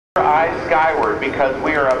Eyes skyward, because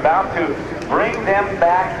we are about to bring them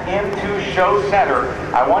back into show center.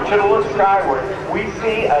 I want you to look skyward. We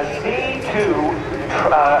see a C-2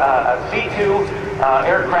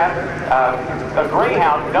 aircraft, a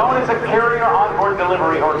Greyhound, known as a carrier onboard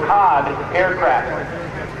delivery or COD aircraft.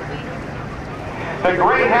 The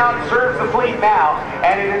Greyhound serves the fleet now,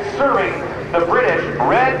 and it is serving the British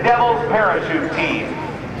Red Devils parachute team.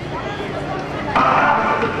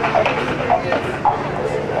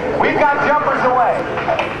 We've got jumpers away,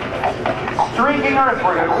 streaking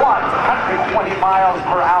earthward at 120 miles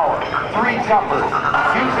per hour. 3 jumpers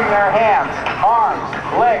using their hands, arms,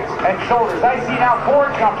 legs, and shoulders. I see now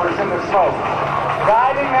 4 jumpers in the smoke,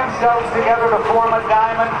 guiding themselves together to form a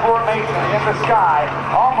diamond formation in the sky,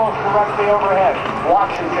 almost directly overhead.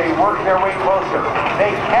 Watch as they work their way closer.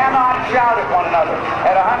 They cannot shout at one another.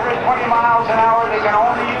 At 120 miles an hour, they can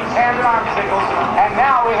only use hand and arm signals. And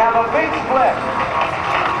now we have a big split.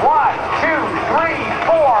 1, 2, 3,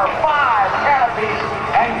 4, 5 canopies,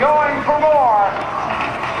 and going for more.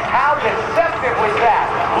 How deceptive was that?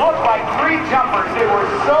 Looked like 3 jumpers. They were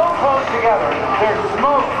so close together, their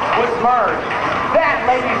smoke was merged. That,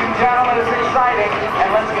 ladies and gentlemen, is exciting. And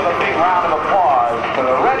let's give a big round of applause to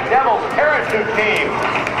the Red Devils parachute team.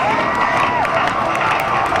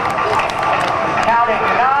 Counting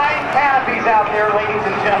 9 canopies out there, ladies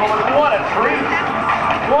and gentlemen. What a treat.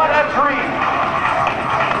 What a treat.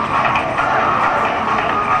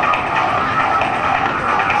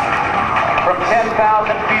 From 10,000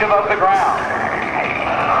 feet above the ground,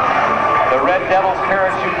 the Red Devils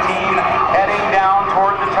parachute team heading down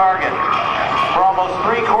toward the target for almost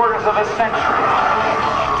 3/4 of a century.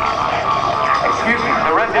 Excuse me,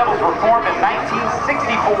 the Red Devils were formed in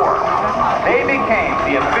 1964. They became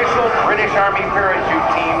the official British Army parachute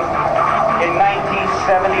team in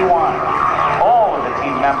 1971. All of the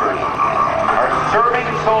team members are serving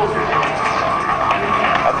soldiers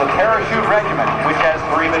of the Parachute Regiment, which has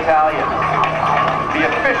 3 battalions. The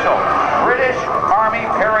official British Army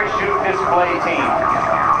Parachute Display Team.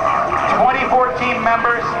 24 team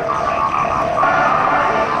members.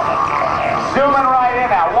 Zooming right in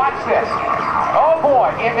now. Watch this. Oh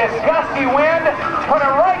boy, in this gusty wind, put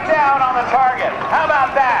it right down on the target. How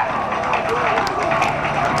about that?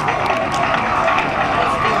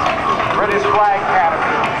 British flag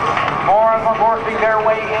canopy. More of them working their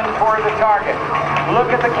way in toward the target.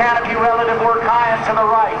 Look at the canopy relative work high and to the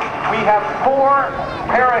right. We have 4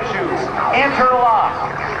 parachutes interlocked.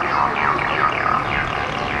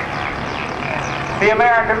 The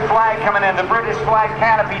American flag coming in. The British flag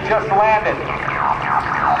canopy just landed.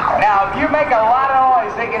 Now, if you make a lot of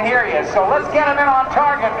noise, they can hear you. So let's get them in on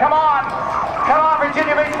target. Come on. Come on,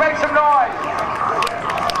 Virginia Beach, make some noise.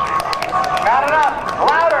 Not enough.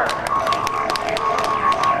 Louder.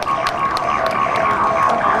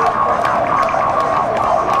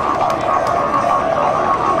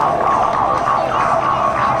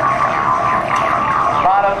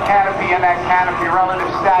 Canopy and that canopy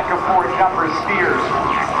relative stack of 4 jumpers steers.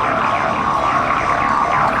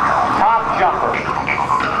 Top jumper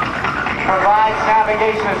provides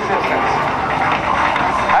navigation assistance.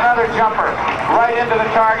 Another jumper right into the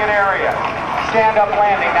target area. Stand-up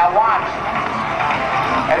landing. Now watch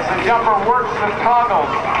as the jumper works the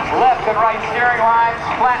toggles. Left and right steering lines,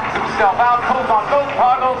 flattens himself out, pulls on both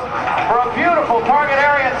toggles for a beautiful target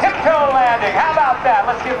area tiptoe landing. How about that?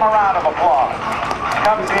 Let's give him a round of applause.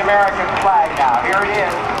 Comes the American flag now. Here it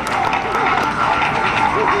is.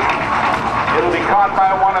 It'll be caught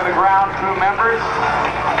by one of the ground crew members.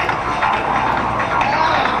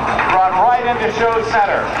 Brought right into show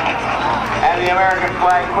center. And the American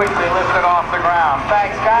flag quickly lifted off the ground.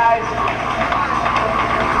 Thanks, guys.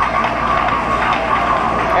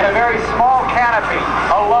 In a very small canopy,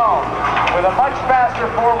 alone, with a much faster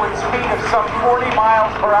forward speed of some 40 miles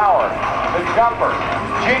per hour, the jumper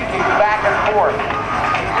jinking back and forth.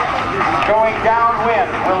 Going downwind,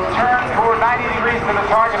 will turn toward 90 degrees to the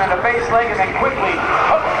target on the base leg and then quickly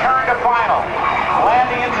turn to final.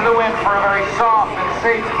 Landing into the wind for a very soft and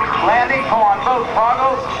safe landing. Pull on both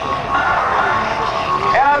toggles.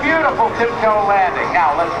 And a beautiful tiptoe landing.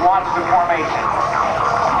 Now let's watch the formation.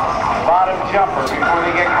 Bottom jumper, before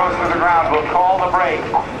they get close to the ground, will call the brake.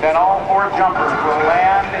 Then all 4 jumpers will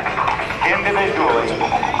land individually.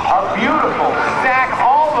 A beautiful stack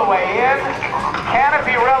all the way in.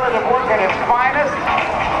 Canopy relative work at its finest.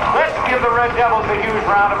 Let's give the Red Devils a huge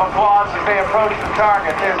round of applause as they approach the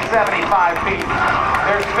target. There's 75 feet.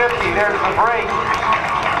 There's 50. There's the brake.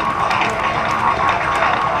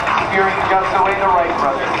 Steering just the way the Wright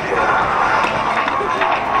brothers did.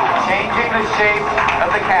 Changing the shape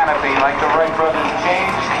of the canopy like the Wright brothers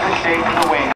changed the shape of the wing.